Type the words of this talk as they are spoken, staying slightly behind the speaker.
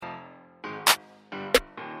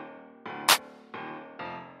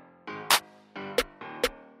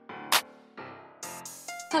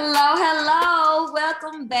Hello, hello.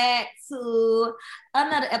 Welcome back to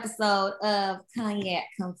another episode of Cognac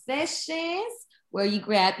Confessions, where you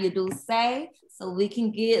grab your douce so we can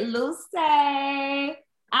get loose. I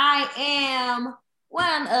am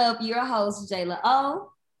one of your hosts, Jayla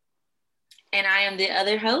O. And I am the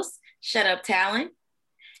other host, Shut Up Talent.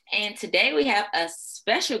 And today we have a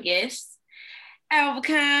special guest,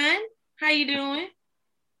 Alvacon. How you doing?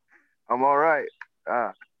 I'm all right.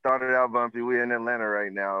 Started out bumpy. We're in Atlanta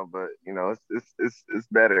right now, but you know, it's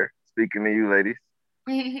better. Speaking to you, ladies.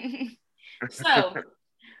 So,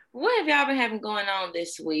 what have y'all been having going on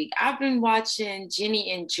this week? I've been watching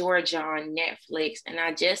Ginny and Georgia on Netflix, and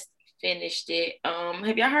I just finished it.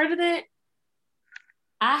 Have y'all heard of that?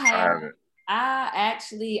 I haven't.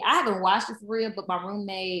 I haven't watched it for real, but my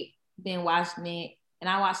roommate been watching it, and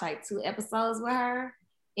I watched like 2 episodes with her,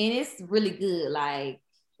 and it's really good. Like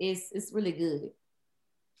it's really good.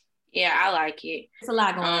 Yeah, I like it. It's a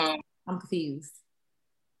lot going on. I'm confused.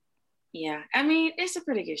 Yeah, I mean, it's a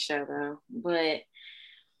pretty good show though. But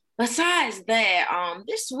besides that,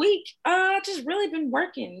 this week, just really been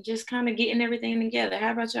working, just kind of getting everything together.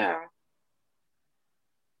 How about y'all?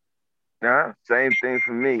 Yeah, same thing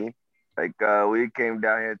for me. Like we came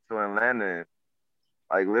down here to Atlanta, and,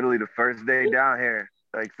 like literally the first day down here,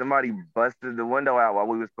 like somebody busted the window out while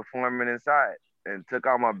we was performing inside and took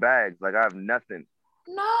all my bags. Like I have nothing.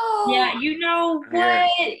 No. Yeah, you know what? Yeah.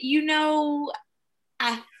 You know,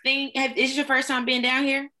 I think is this your first time being down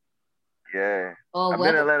here? Yeah. I've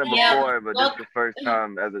been in Atlanta before, but this is the first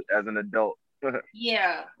time as an adult.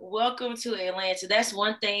 Yeah, welcome to Atlanta. That's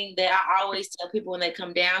one thing that I always tell people when they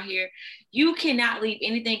come down here. You cannot leave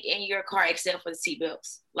anything in your car except for the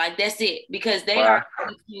seatbelts. Like that's it, because they are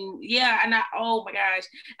you. Yeah, and oh my gosh,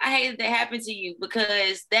 I hate that happened to you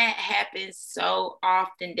because that happens so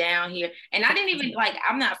often down here. And I didn't even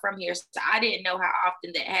I'm not from here, so I didn't know how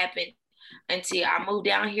often that happened until I moved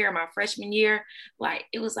down here my freshman year. Like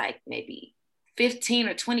it was like maybe 15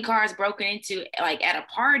 or 20 cars broken into like at a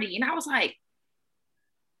party, and I was like,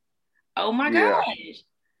 oh my gosh.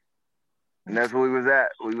 And that's where we was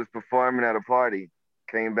at. We was performing at a party.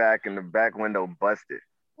 Came back and the back window busted.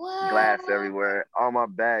 What? Glass everywhere. All my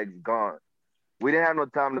bags gone. We didn't have no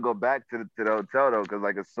time to go back to the hotel though, because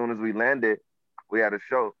like as soon as we landed, we had a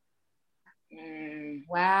show.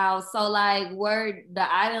 Wow. So like were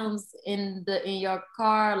the items in your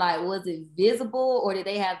car, like was it visible or did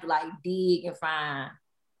they have to like dig and find?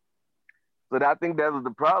 So I think that was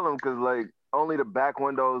the problem because like only the back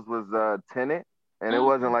windows was tinted, and it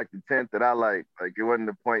wasn't like the tint that I like it wasn't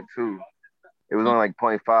the 0.2. It was only like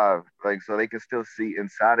 0.5. Like so they could still see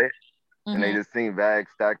inside it. And they just seen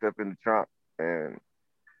bags stacked up in the trunk and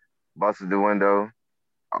busted the window.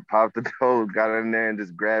 I popped the door, got in there and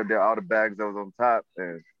just grabbed all the bags that was on top,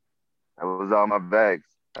 and that was all my bags.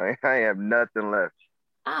 I have nothing left.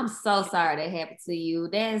 I'm so sorry that happened to you.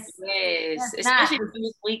 That's especially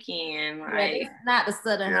this weekend. Like, it's not the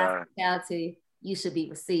Southern hospitality you should be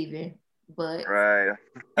receiving, but right.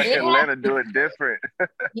 Atlanta do it different.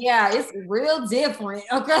 Yeah, it's real different.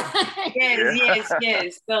 Okay.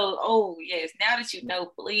 Yes. So, now that you know,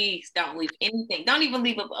 please don't leave anything. Don't even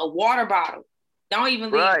leave a water bottle. Don't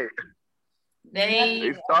even leave. Right.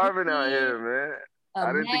 They starving out here, man.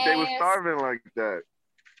 I didn't think they were starving like that.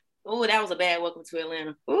 Oh, that was a bad welcome to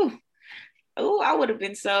Atlanta. Oh, I would have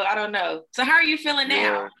been I don't know. So how are you feeling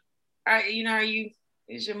now?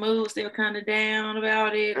 Is your mood still kind of down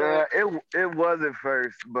about it? Yeah, it was at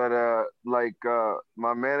first, but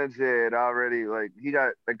my manager had already he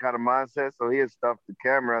got that kind of mindset, so he had stuffed the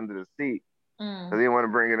camera under the seat because he didn't want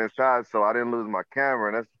to bring it inside, so I didn't lose my camera,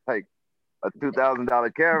 and that's like a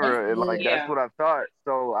 $2,000 camera, and that's what I thought.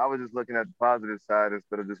 So I was just looking at the positive side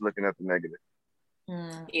instead of just looking at the negative.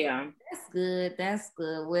 Yeah, that's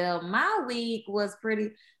good. Well, my week was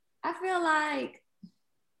I feel like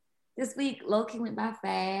this week low-key went by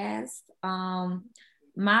fast.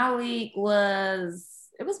 My week was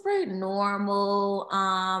pretty normal.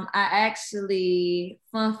 I actually,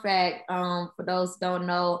 fun fact, for those who don't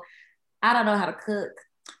know, I don't know how to cook,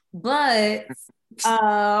 but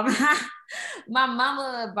my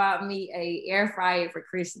mama bought me a air fryer for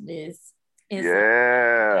Christmas. And so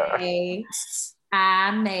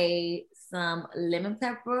I made some lemon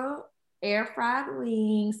pepper air fried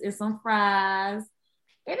wings and some fries.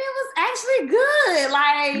 And it was actually good.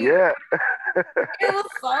 It was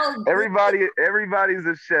so good. Everybody's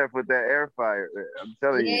a chef with that air fryer. I'm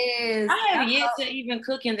telling you. I have yet to even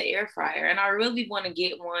cook in the air fryer, and I really want to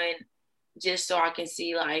get one just so I can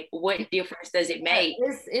see what difference does it make.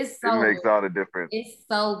 It makes all the difference. It's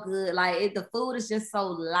so good. The food is just so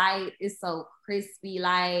light. It's so crispy,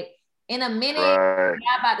 In a minute, Right.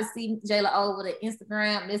 y'all about to see Jayla O with an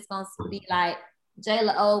Instagram. It's gonna be like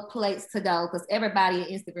Jayla O plates to go because everybody an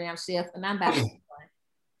Instagram chef, and I'm about to be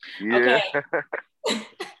Yeah. Okay.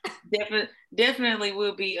 Definitely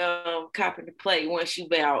will be copping the plate once you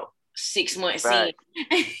about 6 months Facts.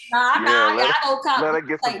 in. I don't cop let her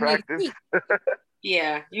get some practice.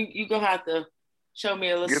 Yeah, you gonna have to show me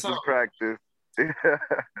a little Get something. some practice.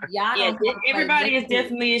 Yeah, everybody is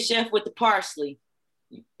definitely a chef with the parsley.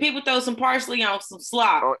 People throw some parsley on some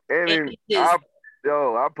slop. Oh, and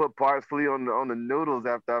I put parsley on the noodles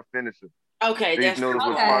after I finish them. Okay, These noodles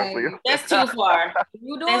with parsley. That's too far.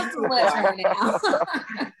 You doing too much right now.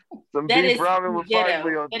 Some beef ramen with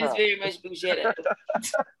parsley on top. That is very much bougetto.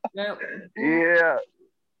 Yeah.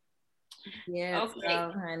 Yeah, okay.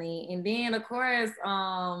 So, honey. And then of course,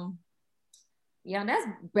 yeah, that's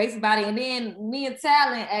basically about it. And then me and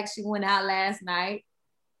Talent actually went out last night.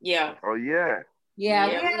 Yeah. Oh yeah. Yeah,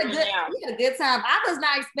 we had a good time. I was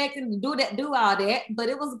not expecting to do all that, but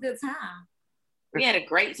it was a good time. We had a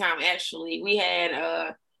great time actually. We had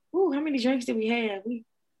how many drinks did we have? We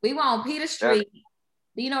were on Peter Street.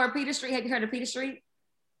 Do you know where Peter Street? Have you heard of Peter Street?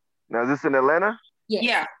 Now is this in Atlanta?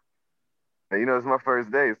 Yeah. You know, it's my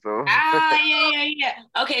first day, so. Yeah.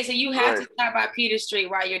 Okay, so you have to stop by Peter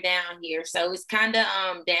Street while you're down here. So it's kind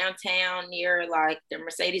of downtown near like the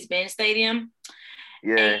Mercedes-Benz Stadium.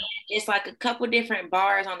 Yeah. And it's like a couple different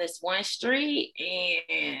bars on this one street,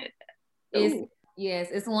 and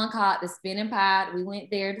it's one called the Spinning Pod. We went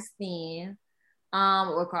there to spin.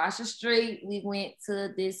 Across the street, we went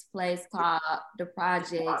to this place called The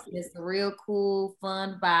Projects. It's a real cool,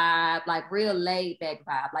 fun vibe, like real laid back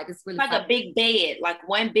vibe. Like it's really like fun. A big bed, like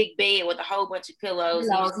one big bed with a whole bunch of pillows.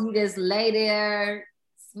 You just lay there,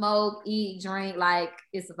 smoke, eat, drink, like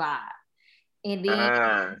it's a vibe. And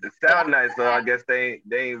then it sounds nice, so I guess they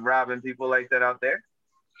ain't robbing people like that out there.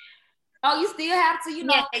 Oh, you still have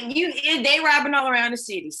to, they robbing all around the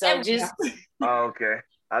city. So just oh, okay.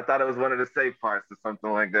 I thought it was one of the safe parts or something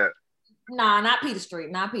like that. Nah, not Peter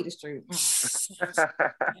Street.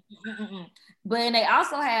 But they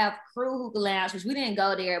also have Crew Hookah Lounge, which we didn't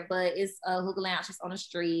go there, but it's a hookah lounge just on the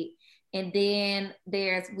street. And then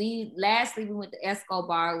lastly we went to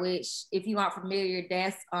Escobar, which if you aren't familiar,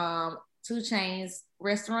 that's 2 Chainz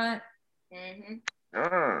restaurant.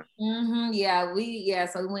 So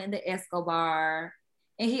we went to Escobar.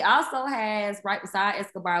 And he also has, right beside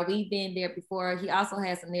Escobar, we've been there before, he also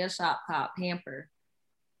has a nail shop called Pamper.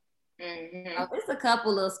 So there's a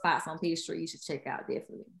couple little spots on Peter Street you should check out,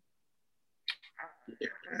 definitely.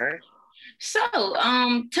 All right. So,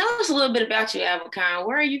 tell us a little bit about you, Alvacon.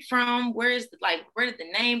 Where are you from? Where did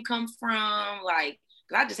the name come from? Like,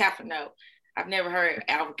 'cause I just have to know. I've never heard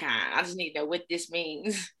Alvacon. I just need to know what this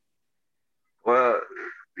means. Well,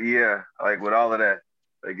 yeah, like with all of that,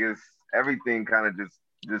 like it's everything kind of just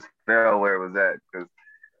fell where it was at because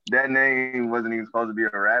that name wasn't even supposed to be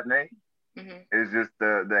a rap name. It's just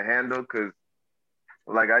the handle because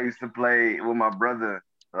like I used to play with my brother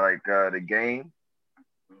like the game,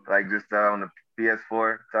 like just on the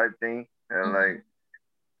PS4 type thing, and like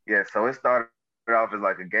so it started off as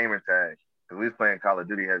like a gamer tag because we was playing Call of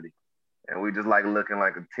Duty heavy, and we just like looking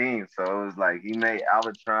like a team. So it was like he made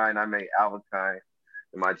Alvatrine, I made Alvacon,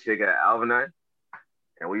 and my chick had Alvanine,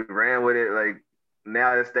 and we ran with it. Like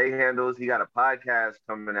now the state handles, he got a podcast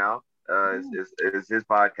coming out. It's his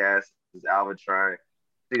podcast. It's Alvatrine.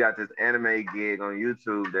 She got this anime gig on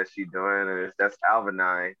YouTube that she doing, and that's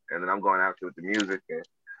Alvanine. And then I'm going after with the music, and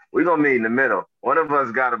we're gonna meet in the middle. One of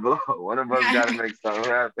us gotta blow. One of us gotta make something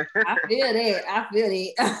happen. I feel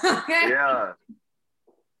it. Yeah.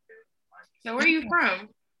 So where are you from?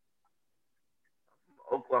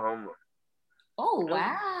 Oklahoma. Oh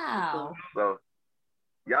wow. So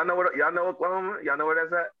y'all know Oklahoma? Y'all know where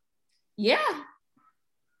that's at? Yeah.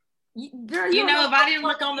 Girl, you know, if I didn't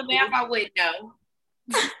look on the map, I wouldn't know.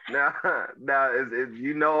 Now, is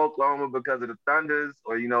you know Oklahoma because of the Thunders,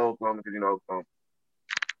 or you know Oklahoma because you know Oklahoma?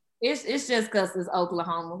 It's just because it's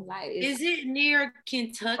Oklahoma. Like, is it near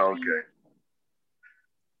Kentucky? Okay.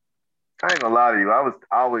 I ain't gonna lie to you. I was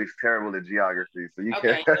always terrible at geography, so you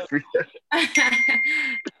can't ask me.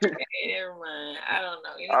 Never mind. I don't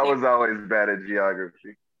know anything. I was always bad at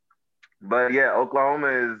geography. But yeah, Oklahoma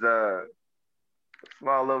is a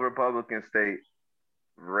small little Republican state.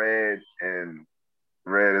 Red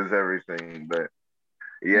is everything. But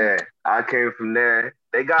yeah, I came from there.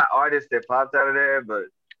 They got artists that popped out of there, but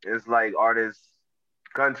it's like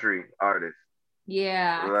country artists.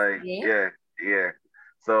 Yeah. Like, yeah.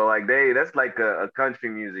 So like that's like a country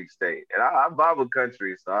music state. And I vibe with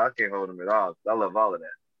country, so I can't hold them at all. I love all of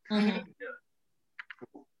that.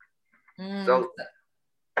 Mm-hmm. So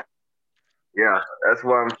Yeah, that's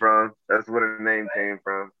where I'm from. That's where the name came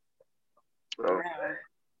from. So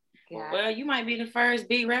Yeah. Well, you might be the first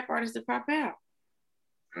big rap artist to pop out.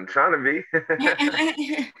 I'm trying to be.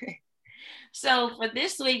 So for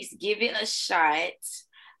this week's Give It a Shot,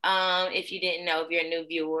 if you didn't know, if you're a new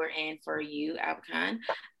viewer, and for you, Alcon,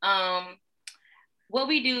 what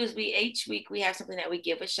we do is each week we have something that we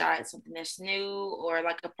give a shot, something that's new or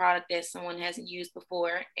like a product that someone hasn't used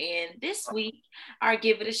before. And this week, our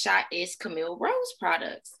Give It a Shot is Camille Rose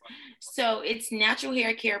products. So it's natural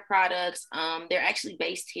hair care products. They're actually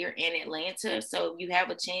based here in Atlanta. So if you have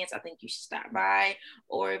a chance, I think you should stop by.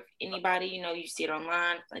 Or if anybody, you see it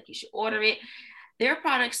online, like you should order it. Their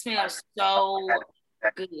products smell so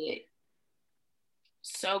good.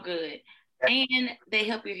 So good. And they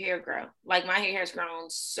help your hair grow. Like my hair has grown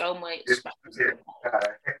so much.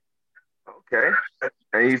 Okay.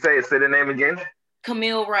 And you say the name again?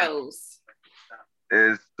 Camille Rose.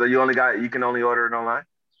 So you can only order it online?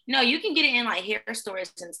 No, you can get it in like hair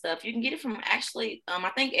stores and stuff. You can get it from actually, I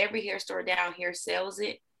think every hair store down here sells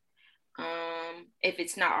it. If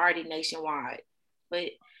it's not already nationwide. But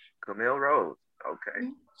Camille Rose. Okay.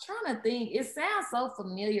 I'm trying to think. It sounds so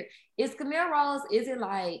familiar. Is Camille Rose, is it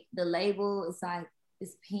like the label?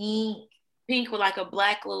 It's pink. Pink with like a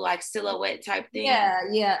black little like silhouette type thing.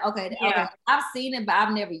 Yeah. Okay. I've seen it, but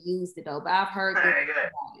I've never used it though. But I've heard about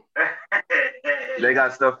it. They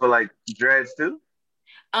got stuff for like dreads too?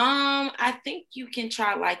 I think you can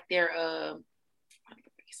try like their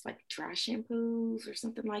it's like dry shampoos or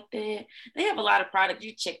something like that. They have a lot of products.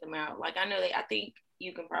 You check them out. Like I think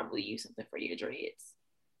you can probably use something for your dreads.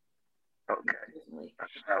 Okay.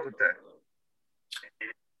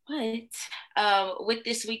 But with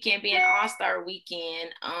this weekend being All-Star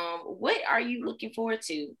Weekend, what are you looking forward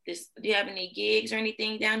to? Do you have any gigs or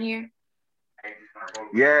anything down here?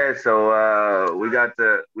 Yeah, so we got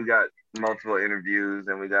multiple interviews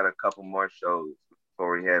and we got a couple more shows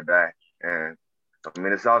before we head back. And I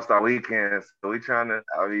mean, it's All-Star Weekend, so we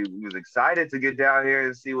was excited to get down here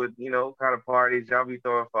and see what, kind of parties y'all be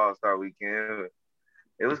throwing for All-Star Weekend.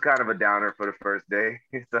 It was kind of a downer for the first day.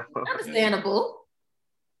 So understandable.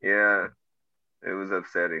 Yeah, it was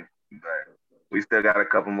upsetting, but we still got a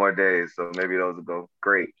couple more days, so maybe those will go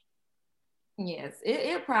great. Yes,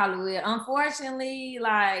 it probably will. Unfortunately,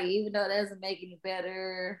 like, even though it doesn't make any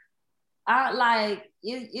better,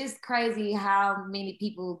 it's crazy how many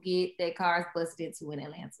people get their cars busted into in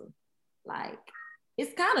Atlanta. Like,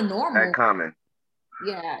 it's kind of normal. That common.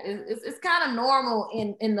 Yeah, it's kind of normal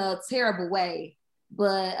in a terrible way,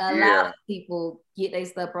 but a lot of people get their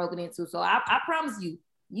stuff broken into. So I promise you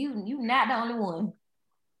not the only one.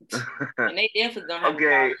 And they definitely gonna have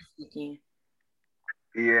a this weekend.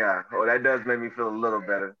 Yeah, well, that does make me feel a little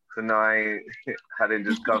better. So no, I didn't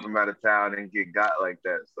just come from out of town and get got like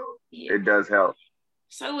that. So It does help.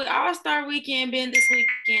 So with All-Star Weekend being this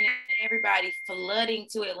weekend and everybody flooding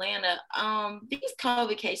to Atlanta, these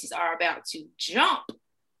COVID cases are about to jump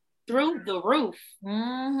through the roof.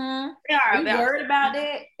 Mm-hmm. Are you worried about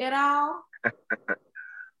that at all?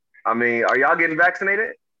 I mean, are y'all getting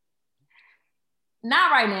vaccinated?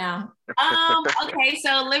 Not right now. Okay,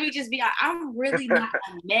 so let me just I'm really not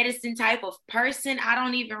a medicine type of person. I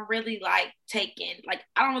don't even really like I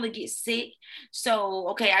don't really get sick. So,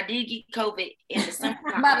 okay, I did get COVID in the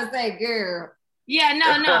summertime. I'm about to say, girl. Yeah, no,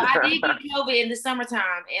 I did get COVID in the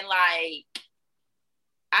summertime. And I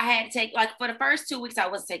had to take, for the first 2 weeks, I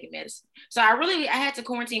wasn't taking medicine. So I had to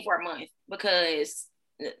quarantine for a month because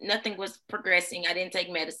nothing was progressing. I didn't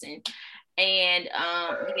take medicine. And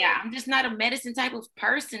I'm just not a medicine type of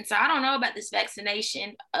person. So I don't know about this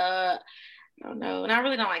vaccination. I don't know. And I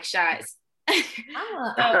really don't like shots. I'm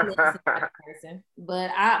a medicine type of person.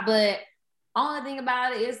 But only thing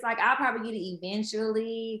about it is I'll probably get it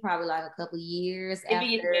eventually, probably a couple years. If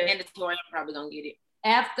it's mandatory, I'm probably gonna get it.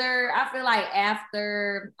 I feel like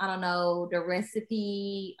after, I don't know, the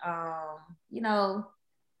recipe,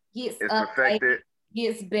 gets perfected.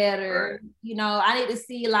 Gets better. Right. I need to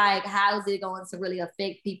see how is it going to really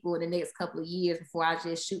affect people in the next couple of years before I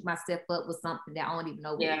just shoot myself up with something that I don't even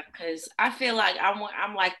know. Yeah, because I feel like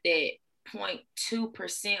I'm like that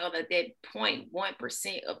 0.2% or that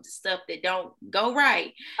 0.1% of the stuff that don't go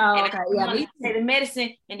right. Oh, okay. Yeah, me take the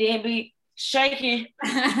medicine and then be shaking.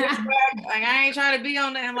 I ain't trying to be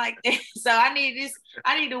on that like that. So I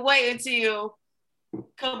need to wait until a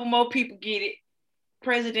couple more people get it.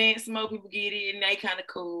 Presidents, more people get it, and they kind of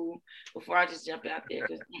cool before I just jump out there.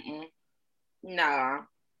 Nah.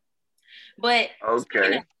 But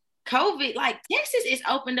okay, COVID, Texas is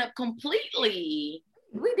opened up completely.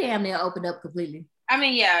 We damn near opened up completely. I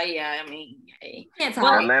mean, yeah. I mean,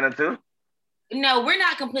 Atlanta too. No, we're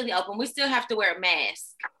not completely open. We still have to wear a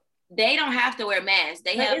mask. They don't have to wear masks.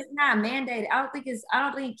 But it's not mandated. I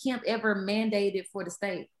don't think Kemp ever mandated for the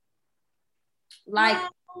state. I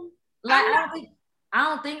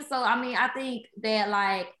don't think so. I mean, I think that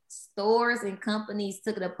like stores and companies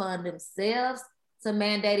took it upon themselves to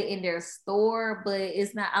mandate it in their store, but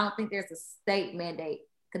it's not. I don't think there's a state mandate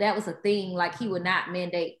because that was a thing. Like he would not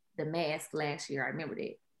mandate the mask last year. I remember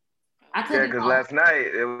that. Yeah, because last night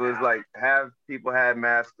it was like half people had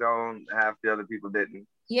masks on, half the other people didn't.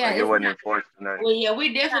 Yeah, like it wasn't enforced tonight. Well, yeah,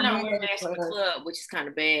 we definitely don't wear masks in the club, which is kind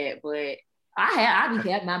of bad. But I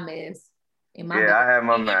had my mask. I had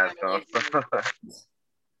my mask on.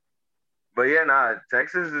 But yeah,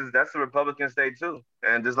 Texas that's a Republican state too,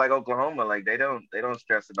 and just like Oklahoma, like they don't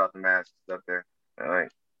stress about the masks up there. Like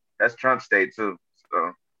that's Trump state too.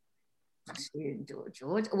 So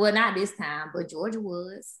Georgia, well, not this time, but Georgia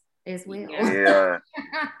was as well. Yeah,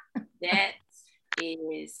 that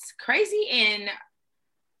is crazy and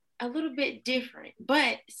a little bit different.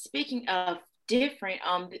 But speaking of different,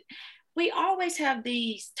 we always have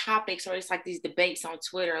these topics, or it's like these debates on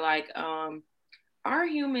Twitter, like are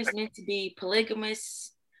humans meant to be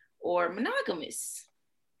polygamous or monogamous?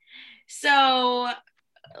 So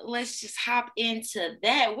let's just hop into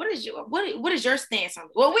that. What is your stance on?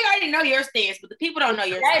 Well, we already know your stance, but the people don't know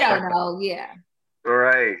your stance. They don't know, yeah.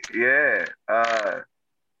 Right, yeah.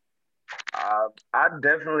 I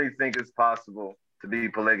definitely think it's possible to be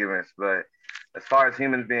polygamous, but as far as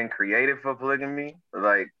humans being created for polygamy,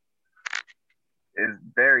 like it's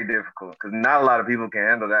very difficult because not a lot of people can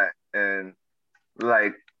handle that. And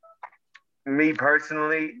like me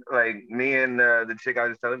personally, like me and the chick I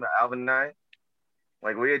was telling about, Alvin and I,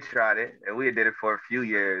 like we had tried it and we had did it for a few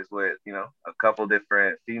years with, a couple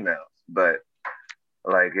different females, but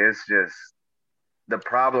like it's just the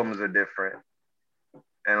problems are different.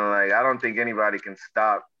 And like I don't think anybody can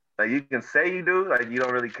stop. Like you can say you do, like you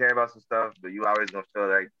don't really care about some stuff, but you always gonna feel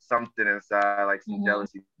like something inside, like some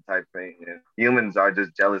jealousy type thing. And humans are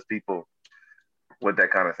just jealous people with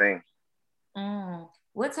that kind of thing.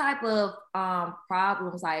 What type of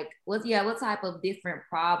problems, like what type of different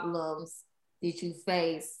problems did you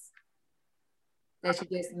face that you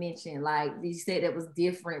just mentioned? Like you said that was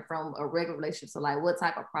different from a regular relationship. So like what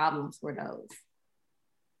type of problems were those?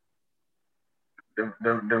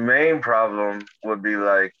 The main problem would be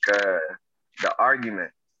like the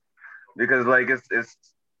argument, because like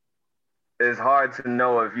it's hard to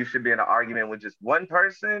know if you should be in an argument with just one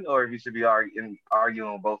person or if you should be arguing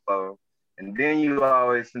with both of them. And then you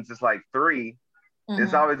always, since it's like three,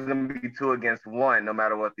 it's always going to be two against one, no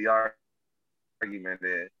matter what the argument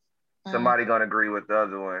is. Somebody going to agree with the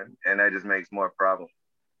other one, and that just makes more problems.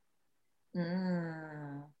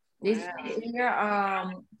 In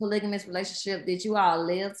your polygamous relationship, did you all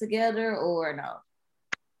live together or no?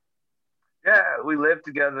 Yeah, we lived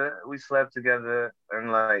together. We slept together,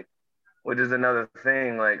 and like, which is another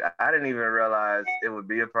thing. Like, I didn't even realize it would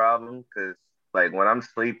be a problem because, like, when I'm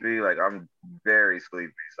sleepy, like I'm very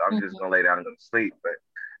sleepy, so I'm just gonna lay down and go to sleep. But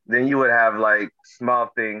then you would have like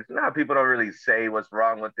small things. People don't really say what's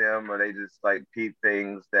wrong with them, or they just like peep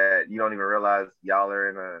things that you don't even realize y'all are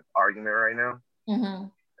in an argument right now.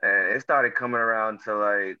 And it started coming around to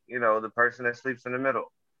like, the person that sleeps in the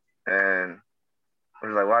middle. And I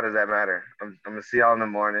was like, why does that matter? I'm gonna see y'all in the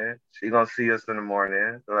morning. She gonna see us in the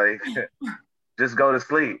morning. Like, just go to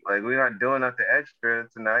sleep. Like, we're not doing nothing extra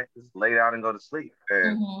tonight. Just lay down and go to sleep.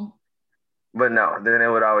 And, but no, then it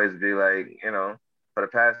would always be like, for the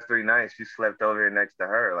past 3 nights, you slept over here next to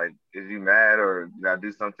her. Like, is you mad or did I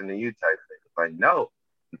do something to you type thing? Like, no,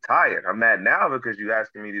 I'm tired. I'm mad now because you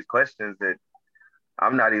asking me these questions that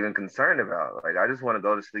I'm not even concerned about. Like, I just want to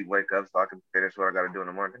go to sleep, wake up so I can finish what I got to do in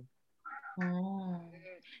the morning.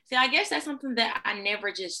 See, I guess that's something that I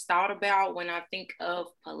never just thought about when I think of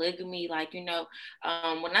polygamy. Like, when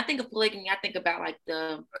I think of polygamy, I think about like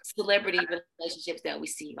the celebrity relationships that we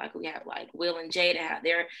see. Like we have like Will and Jada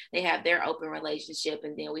they have their open relationship,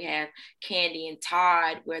 and then we have Candy and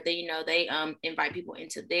Todd where they invite people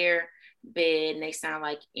into their bed and they sign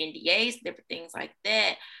like NDAs, different things like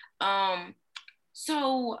that.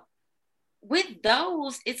 So with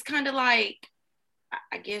those, it's kind of like,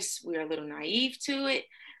 I guess we're a little naive to it,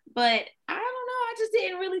 but I don't know. I just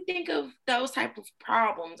didn't really think of those type of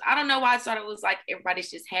problems. I don't know why I thought it was like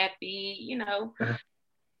everybody's just happy,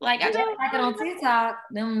 Like I just like it on TikTok,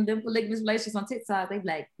 them polygamous relationships on TikTok, they be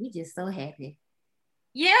like, we just so happy.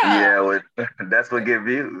 Yeah, that's what get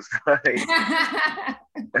views. I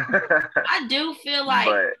do feel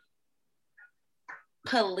like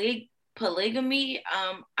polygamy.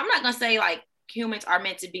 I'm not gonna say like humans are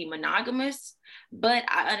meant to be monogamous, but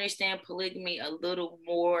I understand polygamy a little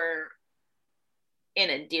more in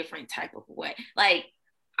a different type of way. Like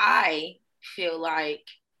I feel like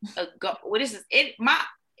in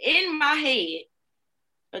my head,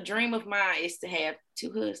 a dream of mine is to have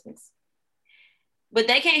 2 husbands. But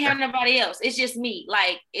they can't have nobody else. It's just me.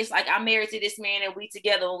 Like, it's like I'm married to this man and we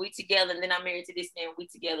together, and then I'm married to this man, we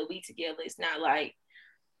together. It's not like,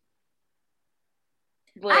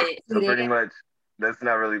 but so pretty much that's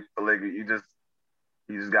not really polygamy. You just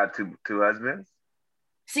got two husbands.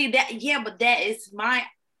 See that, yeah, but that is my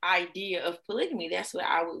idea of polygamy. That's what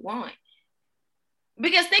I would want.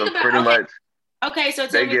 Because think about pretty much. Okay, so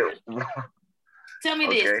tell me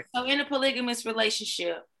okay. this. So in a polygamous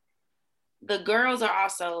relationship, the girls are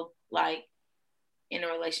also like in a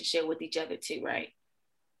relationship with each other too, right?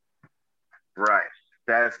 Right.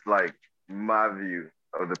 That's like my view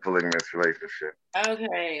of the polygamous relationship.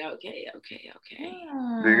 Okay.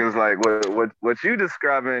 Because like what you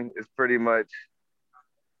describing is pretty much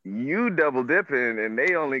you double dipping and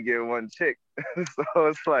they only get one chick. So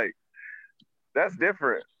it's like that's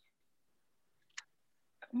different.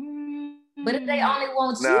 But if they only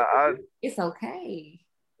want you, it's okay.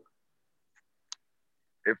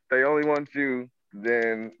 If they only want you,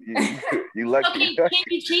 then you lucky. So can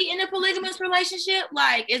you cheat in a polygamous relationship?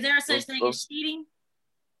 Like, is there a such thing as cheating?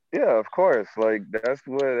 Yeah, of course. Like that's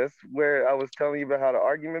where I was telling you about how the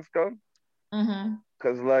arguments go.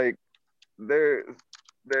 Because like there's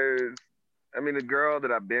I mean, the girl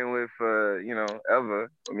that I've been with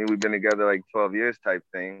ever. I mean, we've been together like 12 years type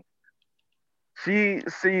thing. She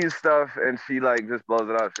sees stuff and she like just blows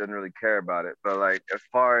it off. She doesn't really care about it. But like as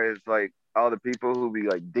far as like all the people who be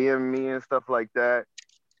like DM me and stuff like that,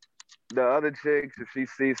 the other chicks, if she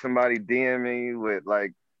sees somebody DM me with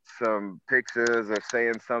like some pictures or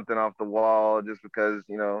saying something off the wall just because,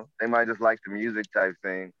 they might just like the music type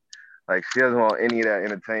thing. Like she doesn't want any of that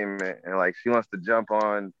entertainment. And like she wants to jump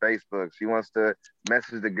on Facebook. She wants to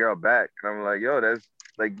message the girl back. And I'm like, yo, that's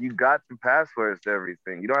like you got the passwords to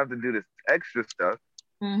everything. You don't have to do this extra stuff.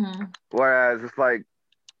 Whereas it's like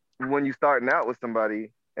when you starting out with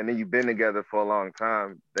somebody and then you've been together for a long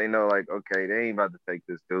time, they know like, okay, they ain't about to take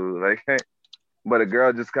this dude. Like, but a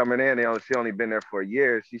girl just coming in, she only been there for a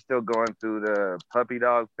year. She's still going through the puppy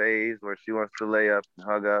dog phase where she wants to lay up and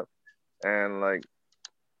hug up. And like,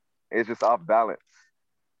 it's just off balance.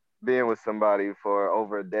 Being with somebody for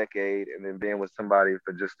over a decade and then being with somebody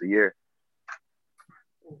for just a year.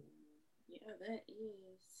 Yeah, that is.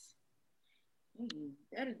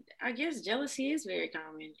 I guess jealousy is very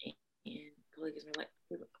common in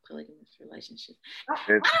polygamous relationships.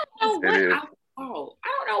 I don't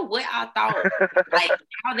know what I thought, like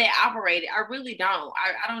how that operated. I really don't.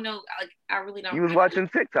 I don't know. Like I really don't. You was watching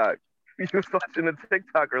TikTok. You was watching the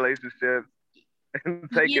TikTok relationship and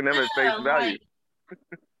taking them at face value.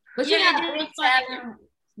 But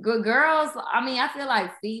good girls. I mean, I feel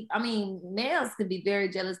like males could be very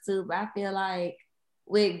jealous too. But I feel like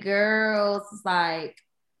with girls, it's like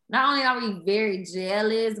not only are we very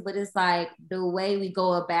jealous, but it's like the way we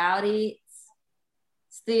go about it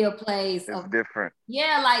still plays. It's different.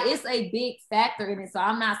 Yeah, like it's a big factor in it. So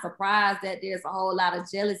I'm not surprised that there's a whole lot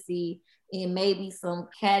of jealousy and maybe some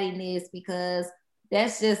cattiness because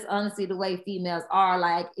that's just honestly the way females are.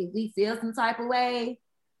 Like if we feel some type of way,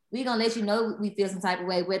 we gonna let you know we feel some type of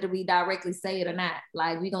way, whether we directly say it or not.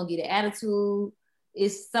 Like we gonna get an attitude.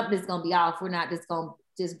 It's something that's gonna be off. We're not just gonna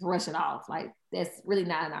just brush it off. Like that's really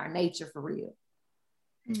not in our nature for real.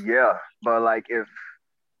 Yeah, but like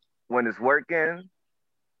when it's working,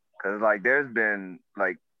 because like there's been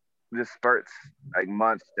like just spurts, like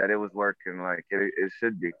months that it was working like it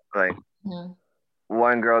should be. Like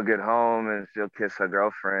one girl get home and she'll kiss her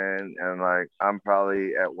girlfriend and like I'm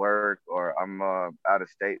probably at work or I'm out of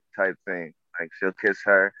state type thing. Like she'll kiss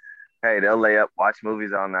her. Hey, they'll lay up, watch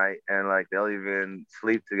movies all night and like they'll even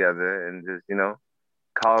sleep together and just,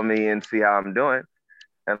 call me and see how I'm doing.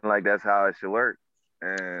 And like that's how it should work.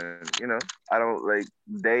 And I don't like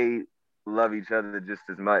they love each other just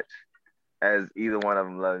as much as either one of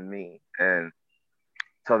them love me. And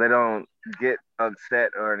so they don't get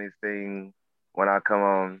upset or anything when I come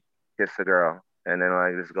home, kiss a girl, and then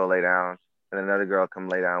like just go lay down, and another girl come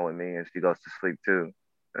lay down with me, and she goes to sleep too,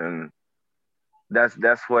 and that's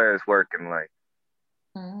where it's working. Like,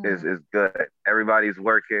 is good. Everybody's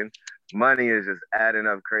working. Money is just adding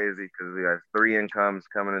up crazy because we have 3 incomes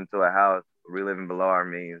coming into a house. We're living below our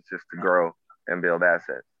means just to grow and build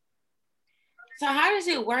assets. So how does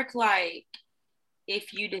it work? Like,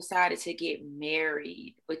 if you decided to get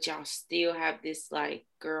married, but y'all still have this like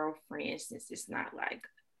girlfriend, since it's not like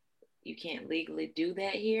you can't legally do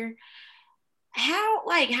that here,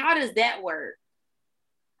 how does that work?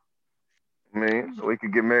 I mean, we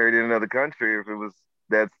could get married in another country if it was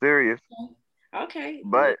that serious. Okay,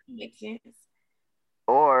 But that makes sense.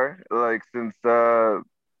 or like since for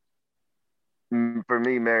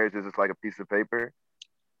me, marriage is just like a piece of paper,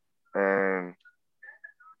 and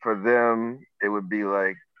for them, it would be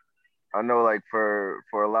like I know like for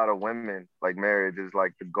a lot of women, like marriage is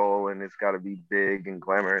like the goal, and it's got to be big and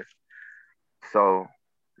glamorous. So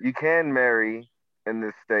you can marry in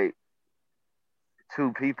this state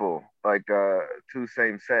two people, like two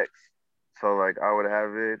same sex. So like I would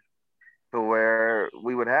have it to where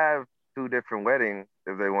we would have two different weddings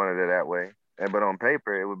if they wanted it that way. And but on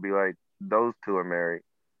paper it would be like those two are married.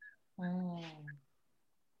 Mm.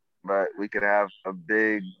 But we could have a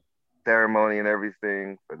big ceremony and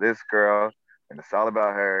everything for this girl and it's all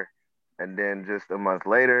about her. And then just a month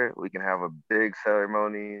later, we can have a big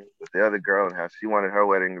ceremony with the other girl and how she wanted her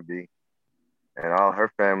wedding to be, and all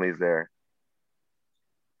her family's there.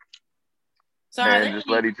 So are And there just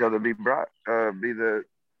any? let each other be the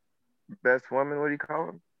best woman. What do you call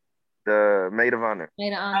them? The maid of honor.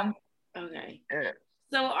 Maid of honor. Okay. Yeah.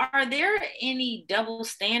 So are there any double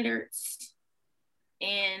standards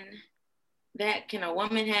in that? Can a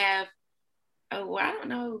woman have? Oh, I don't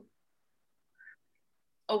know.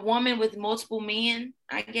 A woman with multiple men,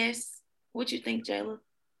 I guess. What you think, Jayla?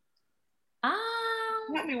 Um,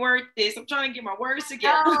 Let me word this. I'm trying to get my words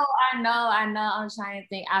together. Oh, I know. I'm trying to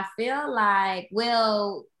think. I feel like,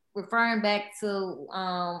 well, referring back to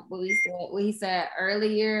what he said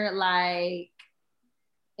earlier, like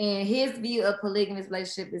in his view of polygamous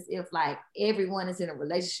relationship is if like everyone is in a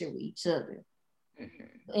relationship with each other.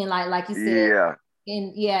 Mm-hmm. And like you said,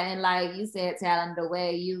 yeah. And like you said, Talon, the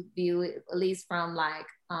way you view it, at least from like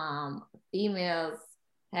females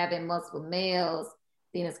having multiple males,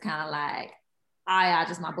 then it's kind of like, y'all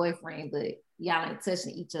just my boyfriend, but y'all ain't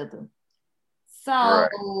touching each other. So right.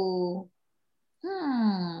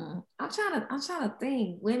 I'm trying to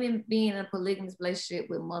think. Women being in a polygamous relationship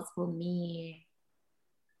with multiple men.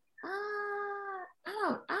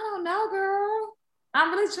 I don't know, girl.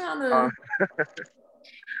 I'm really trying to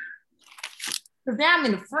because now I'm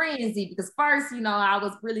in a frenzy because first, I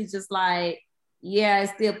was really just like, yeah,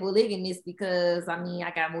 it's still polygamous because I mean I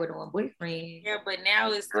got more than one boyfriend. Yeah, but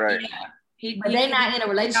now it's right. But they're not in a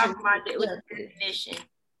relationship. With definition.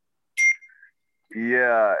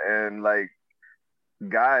 Yeah, and like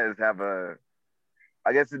guys have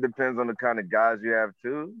I guess it depends on the kind of guys you have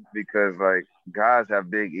too, because like guys have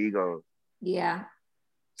big egos. Yeah.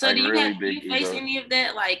 So like, do you face any of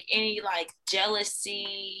that? Like any like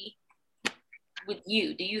jealousy with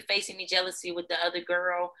you? Do you face any jealousy with the other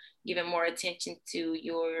girl giving more attention to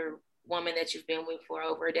your woman that you've been with for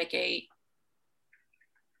over a decade?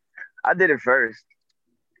 I did it first,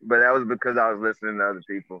 but that was because I was listening to other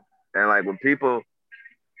people. And like when people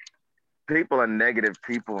are negative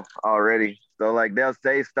people already. So like they'll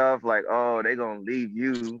say stuff like, oh, they gonna leave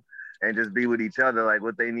you and just be with each other, like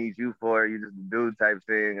what they need you for, you just do type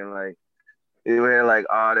thing. And like you hear like,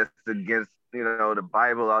 oh, that's against, the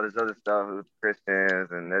Bible, all this other stuff with Christians,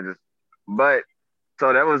 and they're just but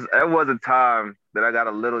so that was a time that I got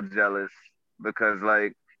a little jealous because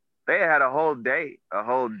like they had a whole day.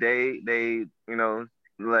 They,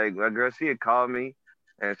 like a girl, she had called me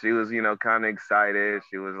and she was, kind of excited.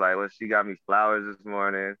 She was like, well, she got me flowers this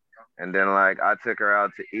morning. And then like I took her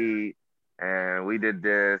out to eat and we did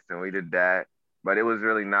this and we did that. But it was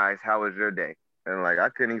really nice. How was your day? And like I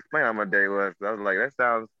couldn't explain how my day was. I was like, that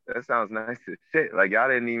sounds nice as shit. Like y'all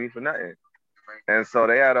didn't need me for nothing. And so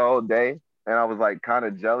they had a whole day and I was like kind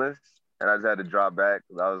of jealous and I just had to drop back.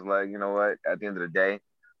 I was like, you know what? At the end of the day,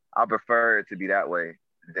 I prefer it to be that way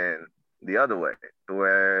than the other way,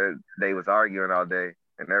 where they was arguing all day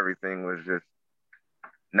and everything was just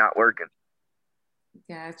not working.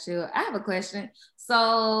 Got you. I have a question.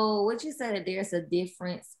 So would you say that there's a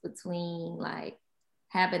difference between like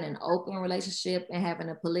having an open relationship and having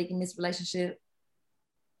a polygamous relationship?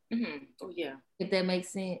 Mm-hmm. Oh yeah. If that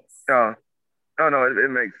makes sense. No,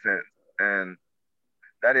 it makes sense. And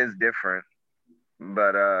that is different.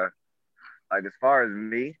 But like as far as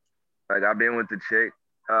me, like I've been with the chick,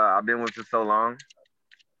 I've been with her so long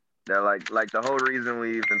that like the whole reason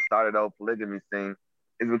we even started the whole polygamy thing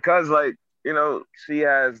is because like, she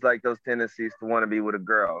has like those tendencies to want to be with a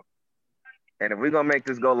girl. And if we're gonna make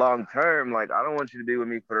this go long term, like I don't want you to be with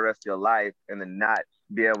me for the rest of your life and then not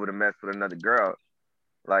be able to mess with another girl.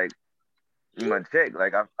 Like you my chick,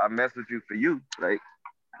 like I mess with you for you. Like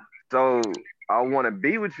so I want to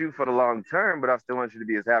be with you for the long term, but I still want you to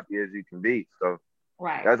be as happy as you can be. So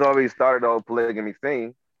right. That's why we started the whole polygamy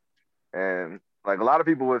thing. And Like a lot of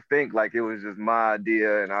people would think like it was just my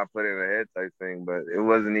idea and I put it in a head type thing, but it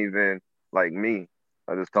wasn't even like me.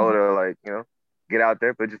 I just told her like, get out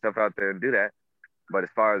there, put yourself out there and do that. But as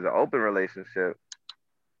far as an open relationship,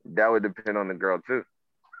 that would depend on the girl too.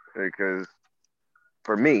 Because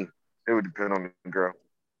for me, it would depend on the girl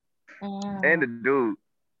and the dude.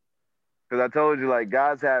 Because I told you, like,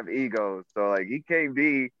 guys have egos. So, like, he can't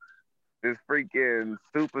be this freaking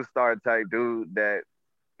superstar type dude that,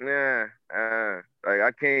 like,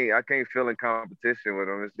 I can't feel in competition with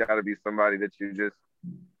him. It's got to be somebody that you just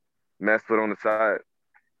mess with on the side.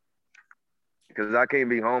 Because I can't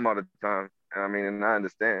be home all the time. I mean, and I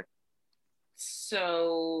understand.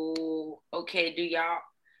 So, okay, do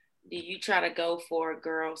you try to go for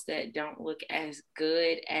girls that don't look as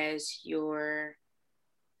good as your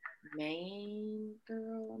main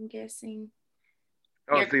girl, I'm guessing?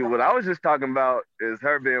 Oh, see, what I was just talking about is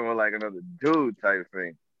her being with like another dude type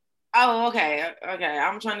thing. Oh, okay.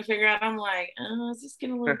 I'm trying to figure out. I'm like, is this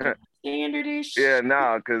gonna look standardish? Yeah,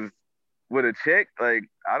 no, because with a chick, like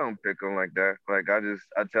I don't pick them like that. Like I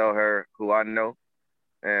tell her who I know,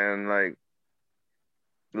 and like,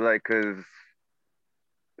 cause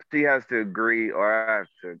she has to agree or I have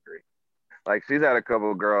to agree. Like she's had a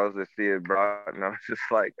couple of girls that she had brought, and I was just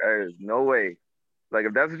like, there's no way. Like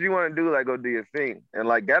if that's what you want to do, like go do your thing. And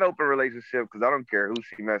like that open relationship, because I don't care who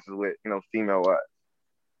she messes with, female wise.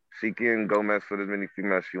 She can go mess with as many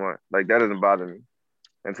females she wants. Like that doesn't bother me.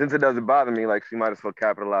 And since it doesn't bother me, like she might as well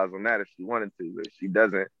capitalize on that if she wanted to, but she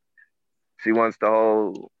doesn't. She wants the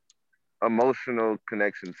whole emotional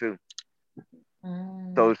connection too.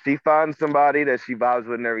 So she finds somebody that she vibes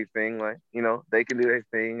with and everything, like, they can do their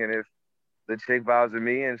thing. And if the chick vibes with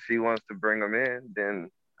me and she wants to bring them in, then,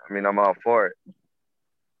 I mean, I'm all for it.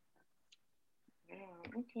 Yeah,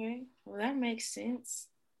 okay. Well, that makes sense.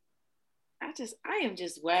 I am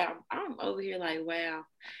just, wow. I'm over here like, wow.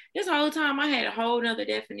 This whole time I had a whole nother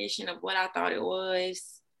definition of what I thought it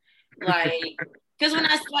was. Like, because when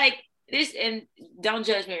I was like this, and don't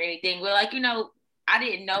judge me or anything, but like, I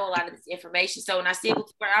didn't know a lot of this information. So when I see it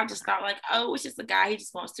before, I just thought like, oh, it's just a guy. He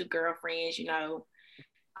just wants two girlfriends,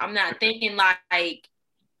 I'm not thinking like,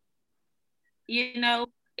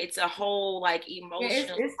 it's a whole like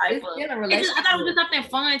emotional type of. I thought it was just something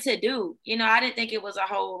fun to do. I didn't think it was a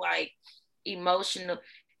whole like emotional.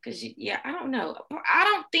 Cause I don't know. I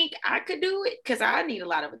don't think I could do it because I need a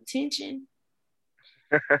lot of attention.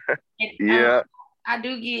 And, yeah, I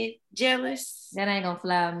do get jealous. That ain't gonna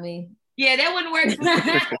fly with me. Yeah, that wouldn't work for me.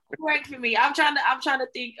 That wouldn't work for me. I'm trying to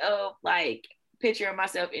think of like picturing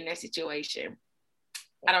myself in that situation.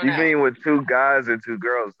 I don't know. You mean with two guys and two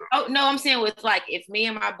girls? Though? Oh no, I'm saying with like if me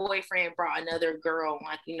and my boyfriend brought another girl,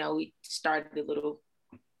 like we started a little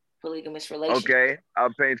polygamous relationship. Okay,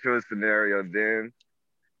 I'll paint you a scenario then.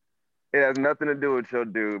 It has nothing to do with your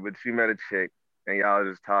dude, but you met a chick and y'all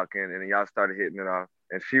just talking and y'all started hitting it off,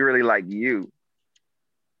 and she really liked you.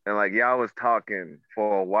 And like y'all was talking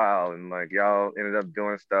for a while and like y'all ended up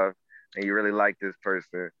doing stuff and you really like this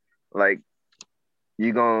person. Like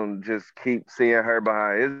you gonna just keep seeing her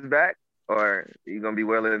behind his back, or you gonna be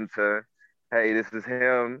willing to, hey, this is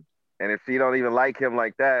him, and if she don't even like him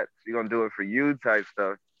like that, she gonna do it for you type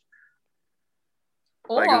stuff.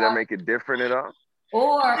 Like, does that make it different at all?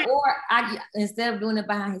 Or I, instead of doing it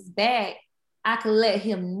behind his back, I could let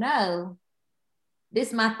him know this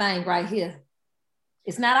is my thing right here.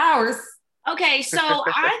 It's not ours. Okay, so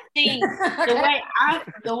I think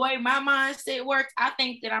the way my mindset works, I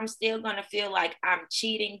think that I'm still gonna feel like I'm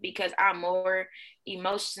cheating because I'm more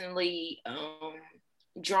emotionally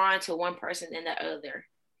drawn to one person than the other.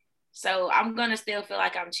 So I'm gonna still feel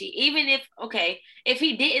like I'm cheating, even if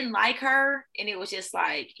he didn't like her and it was just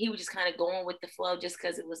like he was just kind of going with the flow just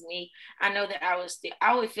because it was me. I know that I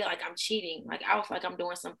would feel like I'm cheating, like I would feel like I'm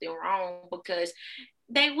doing something wrong because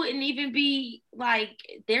they wouldn't even be like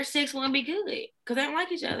their sex wouldn't be good because they don't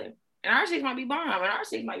like each other, and our sex might be bomb,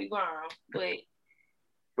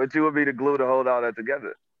 but you would be the glue to hold all that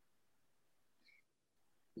together.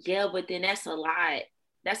 Yeah, but then that's a lot.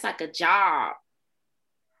 That's like a job.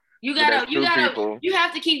 You have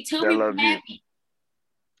to keep two people happy.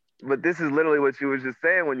 But this is literally what you were just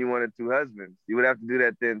saying when you wanted two husbands. You would have to do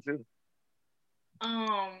that then too.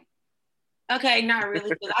 Okay, not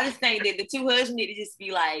really. I just think that the two husbands need to just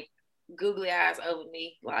be like googly eyes over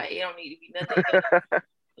me. Like it don't need to be nothing.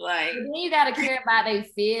 Like then you gotta care about their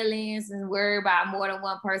feelings and worry about more than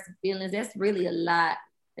one person's feelings. That's really a lot.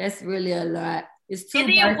 It's too. And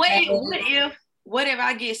then what if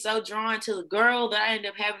I get so drawn to the girl that I end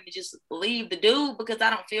up having to just leave the dude because I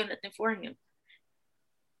don't feel nothing for him?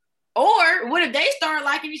 Or what if they start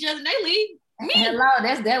liking each other and they leave? Hello,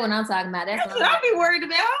 that's that what I'm talking about. That's what I'll be worried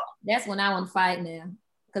about. That's when I want to fight now.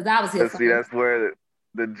 Because I was here first. See, that's where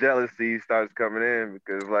the jealousy starts coming in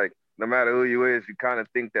because, like, no matter who you is, you kind of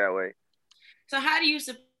think that way. So how do you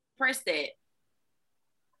suppress that?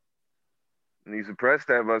 And you suppress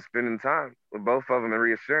that by spending time with both of them and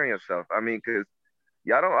reassuring yourself. I mean, because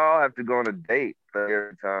y'all don't all have to go on a date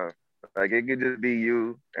every time. Like, it could just be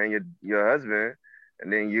you and your husband,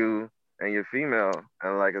 and then you and your female.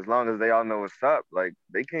 And, like, as long as they all know what's up, like,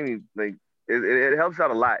 they can't, like, it helps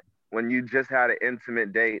out a lot when you just had an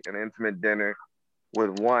intimate date, an intimate dinner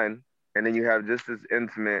with one, and then you have just as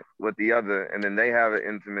intimate with the other, and then they have an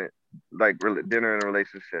intimate, like, dinner and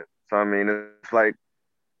relationship. So, I mean, it's like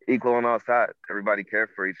equal on all sides. Everybody cares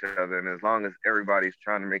for each other, and as long as everybody's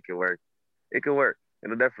trying to make it work, it can work.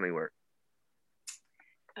 It'll definitely work.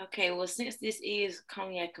 Okay, well, since this is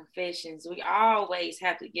Cognac Confessions, we always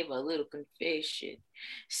have to give a little confession.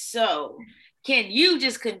 So, can you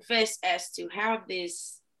just confess as to how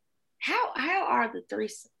are the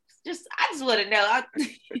threesomes? I just want to know. I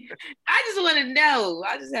just want to know.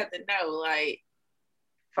 I just have to know, like.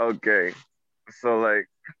 Okay, so, like,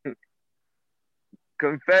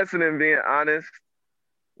 confessing and being honest,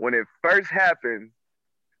 when it first happened,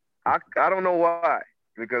 I don't know why.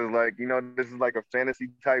 Because, like, you know, this is like a fantasy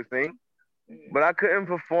type thing, but I couldn't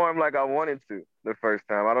perform like I wanted to the first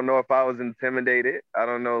time. I don't know if I was intimidated. I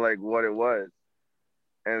don't know, like, what it was.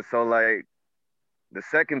 And so, like, the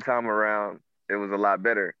second time around, it was a lot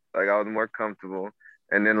better. Like, I was more comfortable.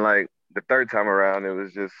 And then, like, the third time around, it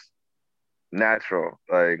was just natural.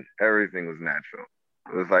 Like, everything was natural.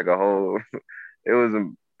 It was like a whole, it was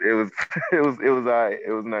all right.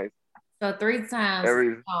 It was nice. So 3 times.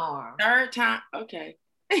 Third time, okay.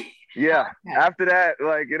 Yeah. Okay. After that,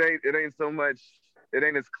 like, it ain't so much. It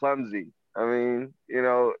ain't as clumsy. I mean, you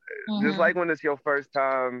know, just like when it's your first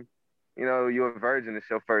time, you know, you're a virgin. It's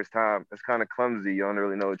your first time. It's kind of clumsy. You don't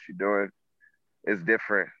really know what you're doing. It's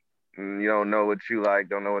different. And you don't know what you like.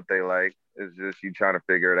 Don't know what they like. It's just you trying to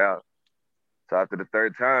figure it out. So after the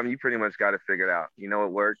third time, you pretty much got to figure it out. You know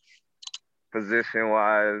what works, position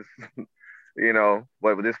wise. You know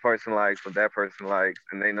what this person likes, what that person likes,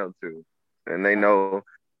 and they know too. And they know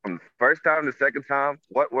from the first time to the second time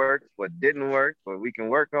what works, what didn't work, what we can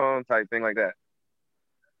work on, type thing like that.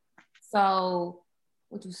 So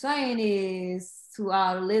what you're saying is to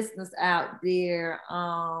all the listeners out there,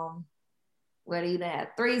 whether you have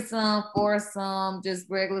threesome, foursome, just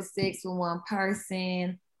regular sex with one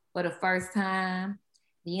person for the first time.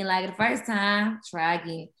 You ain't like it the first time, try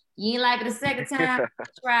again. You ain't like it the second time,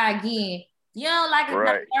 try again. You don't like it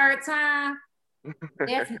the third time.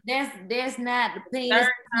 That's not the penis.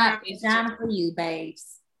 It's not for you,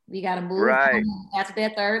 babes. We gotta move on after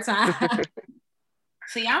that third time.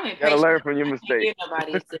 See, I'm impatient. Gotta learn from your mistakes.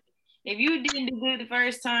 If you didn't do good the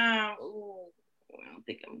first time, I don't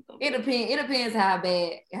think I'm gonna. It depends how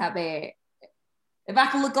bad. If I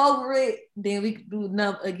can look over it, then we can do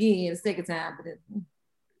enough again the second time. But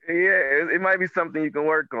yeah, it might be something you can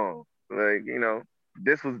work on. Like, you know,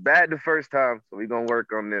 this was bad the first time, so we're gonna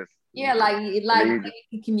work on this. Yeah, like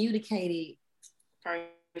you communicated.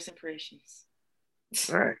 First impressions.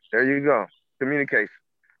 All right, there you go. Communication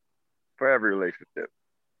for every relationship.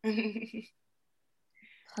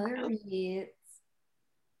 Period.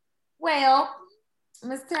 Well,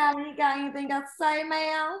 Miss Tally, you got anything else to say,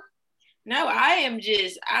 ma'am? No, I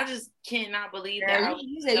just cannot believe that.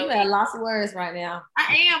 You said you had lots of words right now.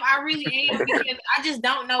 I really am, because I just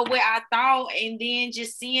don't know what I thought. And then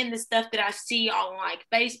just seeing the stuff that I see on, like,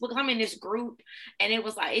 Facebook, I'm in this group, and it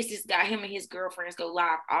was like, it's this guy, him and his girlfriends go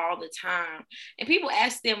live all the time. And people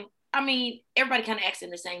ask them, I mean, everybody kind of asks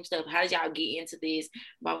them the same stuff. How did y'all get into this?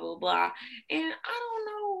 Blah, blah, blah. And I don't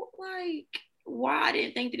know, like, why I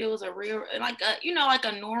didn't think that it was a real, like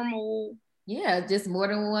a normal. Yeah, just more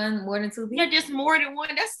than two people. Yeah, just more than one.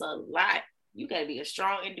 That's a lot. You gotta be a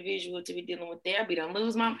strong individual to be dealing with that. I done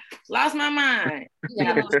lost my mind.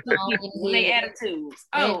 Yeah, they attitudes.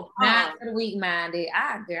 Not for the weak minded.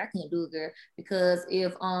 I can't do it, girl. Because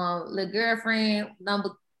if the girlfriend number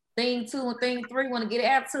thing 2 and thing 3 want to get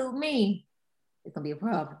an attitude with me, it's gonna be a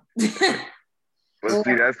problem. But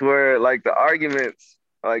see, that's where, like, the arguments,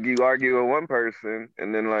 like, you argue with one person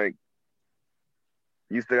and then, like,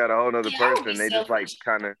 you still got a whole other person. They just, like,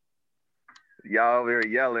 kind of, y'all over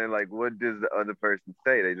here yelling, like, what does the other person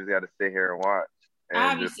say? They just got to sit here and watch.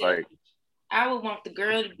 And just, like, I would want the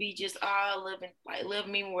girl to be just love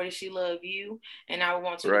me more than she love you, and I would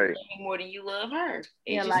want you to love me more than you love her.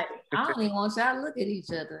 Like, I don't even want y'all to look at each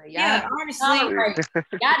other. Y'all honestly,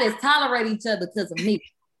 y'all just tolerate each other because of me.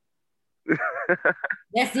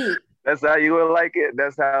 That's it. That's how you would like it.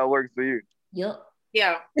 That's how it works for you. Yep.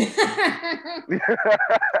 Yeah.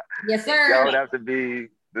 Yes, sir. Y'all would have to be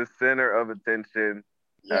the center of attention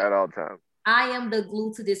at all times. I am the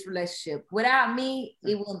glue to this relationship. Without me,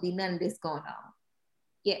 it wouldn't be none of this going on.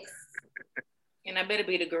 Yes. And I better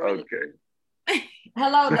be the girl. Okay.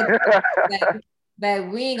 Hello, baby.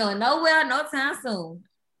 We ain't going nowhere no time soon.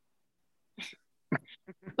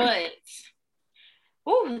 But,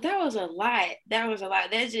 that was a lot.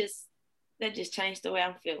 That just changed the way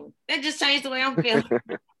I'm feeling.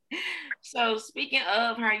 So speaking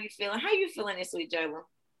of how you feeling this week, Jayla?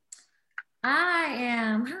 How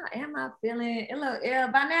am I feeling? Look,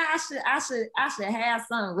 by now I should have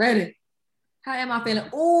something ready. How am I feeling?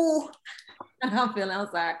 Ooh, I'm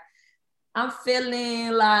sorry. I'm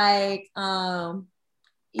feeling like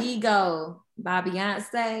Ego by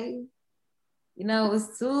Beyonce. You know,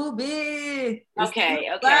 it's too big. Okay.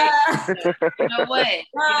 You know what?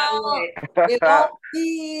 It won't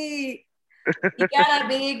be. You got a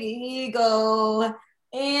big ego.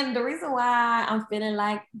 And the reason why I'm feeling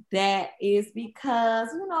like that is because,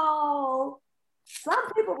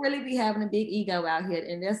 some people really be having a big ego out here,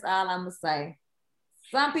 and that's all I'm gonna say.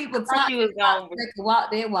 Some people talk, they can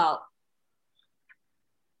walk, they walk.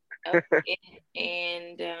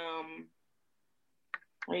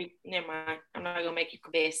 Never mind. I'm not gonna make you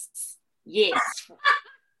confess. Yes.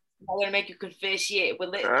 I'm gonna make you confess yet.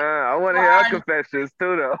 But I want to hear our confessions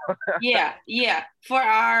too, though. yeah. For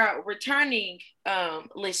our returning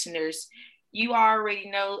listeners, you already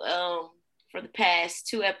know for the past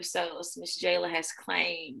 2 episodes, Miss Jayla has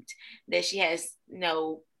claimed that she has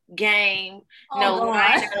no game, no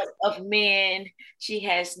lineup of men. She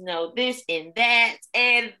has no this and that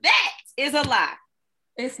is a lie.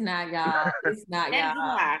 It's not, y'all. It's not,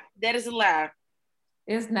 y'all. That is a lie.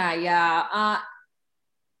 It's not, y'all.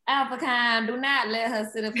 Alpha, do not let her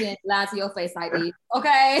sit up here and lie to your face like this,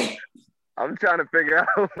 okay? I'm trying to figure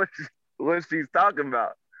out what she's talking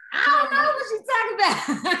about. I don't know what she's talking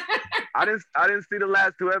about. I didn't see the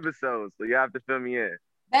last 2 episodes, so you have to fill me in.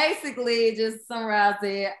 Basically, just summarize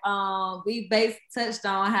it. We touched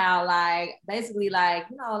on how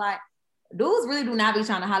dudes really do not be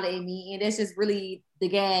trying to holler at me, and that's just really the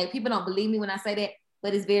gag. People don't believe me when I say that,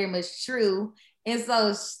 but it's very much true. And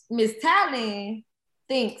so Miss Talon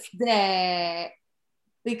thinks that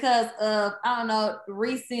because of,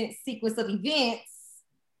 recent sequence of events,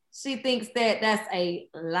 she thinks that that's a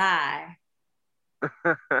lie.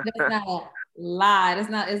 That's not a lie. It's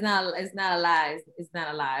not a lie. It's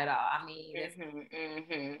not a lie at all. I mean,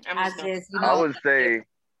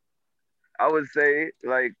 I would say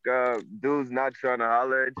like dudes not trying to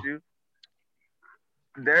holler at you.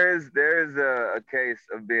 There's a case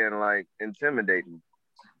of being like intimidating.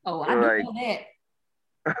 Oh, I do know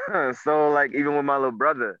that. So like even with my little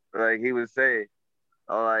brother, like he would say,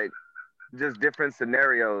 like just different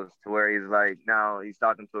scenarios to where he's like, now he's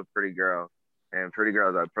talking to a pretty girl and pretty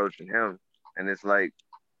girls are approaching him, and it's like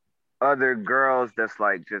other girls that's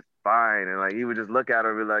like just fine, and like he would just look at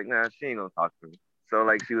her and be like, nah, she ain't gonna talk to me. So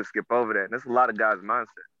like she would skip over that, and that's a lot of guys'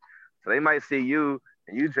 mindset. So they might see you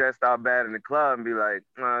and you dressed out bad in the club and be like,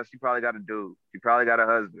 nah, she probably got a dude, she probably got a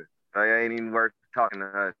husband, like I ain't even worth talking to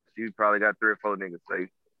her, she probably got 3 or 4 niggas. So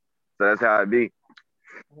that's how it be.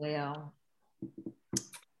 Well,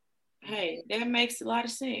 hey, that makes a lot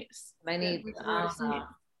of sense. They need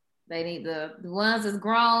the ones that's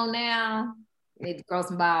grown now. Need to grow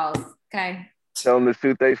some balls. Okay. Tell them to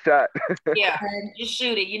shoot their shot. Yeah, just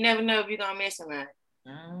shoot it. You never know if you're gonna miss somebody.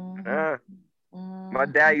 My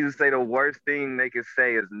dad used to say the worst thing they could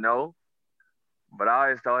say is no, but I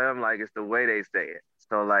always told him like it's the way they say it.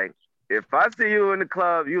 So like if I see you in the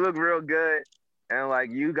club, you look real good, and like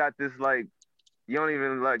you got this like you don't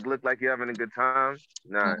even like look like you're having a good time.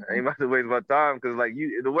 Nah, I ain't about to waste my time because like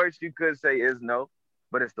the worst you could say is no,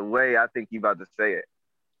 but it's the way I think you about to say it.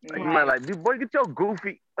 Like you might like, dude, boy, get your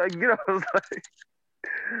goofy, like like.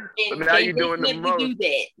 So now you doing the most. Do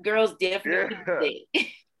that. Girls definitely do that.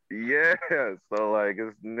 Yeah, so like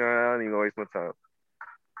it's I don't even waste my time.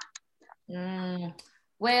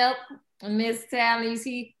 Well, Miss Talon, you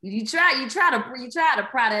see, you try to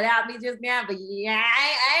pry that out me just now, but yeah,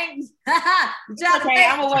 I ain't. Okay,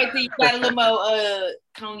 I'm gonna wait till you got a little more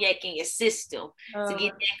cognac in your system to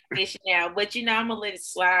get that confession out. But I'm gonna let it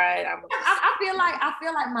slide. I feel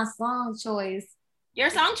like my song choice. Your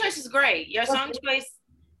song choice is great. Your song choice,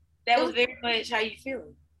 that was very much how you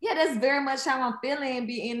feeling. Yeah, that's very much how I'm feeling.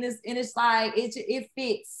 And it's like it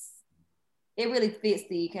fits. It really fits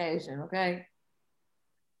the occasion. Okay.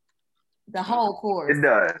 The whole chorus. It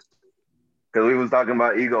does. Because we was talking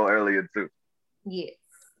about ego earlier too. Yes.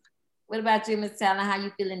 What about you, Miss Talon? How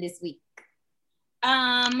you feeling this week?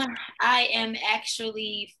 I am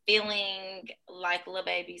actually feeling like Lil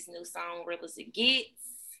Baby's new song, Real as It Gets.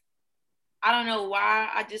 I don't know why.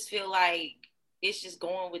 I just feel like it's just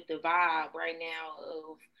going with the vibe right now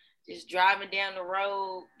of just driving down the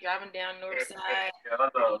road, driving down North Side.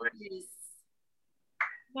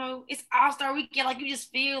 It's All-Star Weekend. Like, I just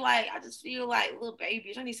feel like Lil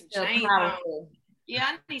Baby. I need some change on. Yeah,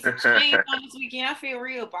 I need some change on this weekend. I feel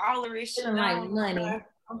real ballerish. Feeling like money.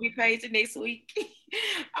 I'll be paid to next week.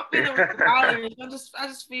 I'm feeling real ballerish. I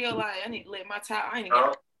just feel like I need to let my top. I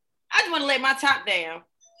just want to let my top down.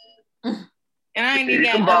 And I ain't even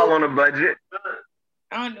got ball on a budget.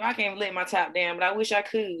 I can't let my top down, but I wish I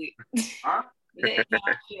could. That's how I'm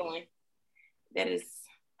feeling.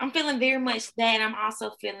 I'm feeling very much that. I'm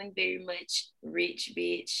also feeling very much Rich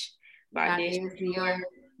Bitch by Destior.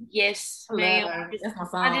 Yes, ma'am. That's my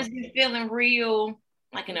song. I just been feeling real,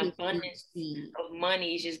 like an abundance of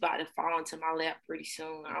money is just about to fall into my lap pretty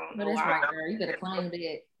soon. I don't know why. Right, girl. You better claim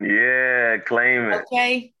it. Yeah, claim it.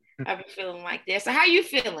 Okay. I've been feeling like that. So how you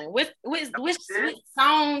feeling? Which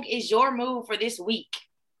song is your move for this week?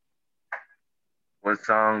 What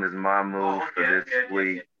song is my move for this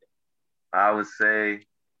week? I would say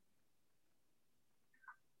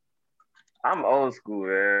I'm old school,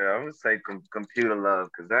 man. I'm gonna say Computer Love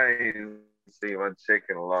because I ain't seen my chick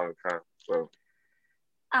in a long time. So,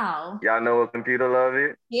 y'all know what Computer Love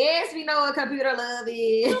is? Yes, we know what Computer Love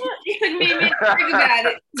is. You couldn't make me think about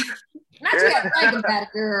it. Not you have to think about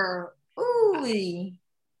it, girl. Ooh.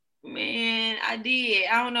 Man, I did.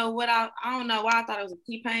 I don't know why I thought it was a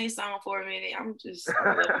T-Pain song for a minute. I'm just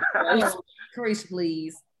Chris,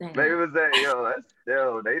 please. They was that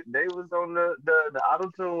they was on the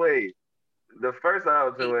auto-tune wave. The first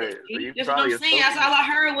auto-tune wave. So that's what I'm saying. That's all I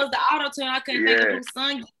heard was the auto-tune. I couldn't think of who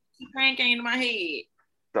sung T-Pain came to my head.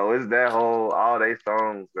 So it's that all they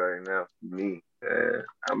songs right now for me.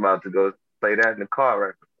 I'm about to go play that in the car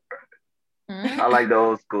right now. I like the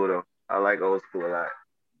old school though. I like old school a lot.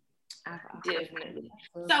 Definitely.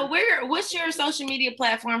 So what's your social media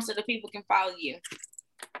platform so the people can follow you?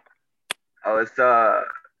 Oh, it's I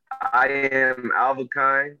am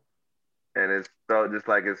Alvakine, and it's spelled just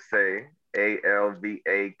like it say, Alvakine.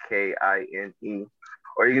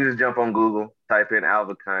 Or you can just jump on Google, type in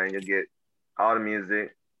Alvakine, you'll get all the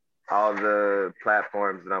music, all the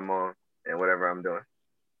platforms that I'm on, and whatever I'm doing.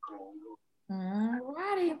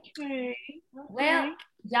 Alrighty. Okay. Well,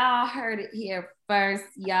 y'all heard it here first,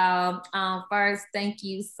 y'all. First, thank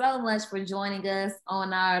you so much for joining us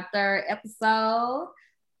on our third episode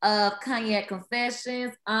of Cognac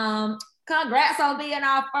Confessions. Congrats on being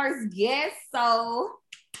our first guest. So,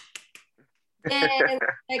 yes,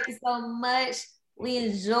 thank you so much. We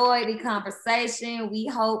enjoyed the conversation. We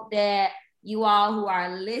hope that you all who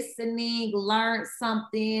are listening learned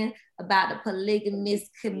something about the polygamous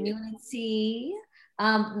community.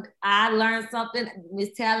 I learned something.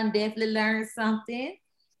 Miss Talon definitely learned something.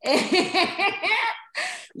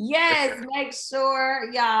 Yes, make sure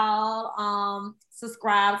y'all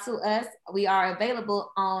subscribe to us. We are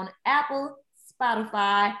available on Apple,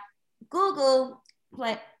 Spotify, Google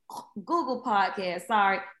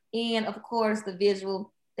Podcast, and of course the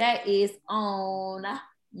visual that is on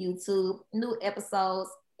YouTube. New episodes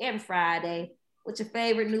every Friday with your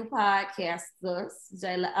favorite new podcasters,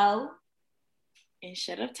 Jayla O. And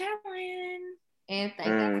Shut Up Talon. And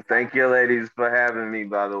thank you ladies for having me,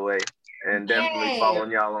 by the way. And definitely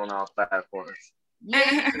following y'all on our platforms.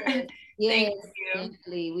 Yes,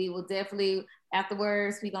 definitely. We will definitely,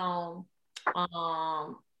 afterwards, we gonna what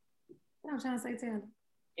I'm trying to say, Taylor?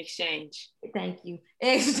 Exchange. Thank you.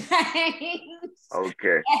 Exchange.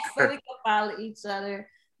 Okay. So we can follow each other.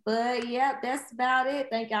 But yeah, that's about it.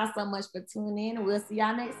 Thank y'all so much for tuning in. We'll see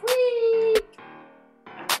y'all next week.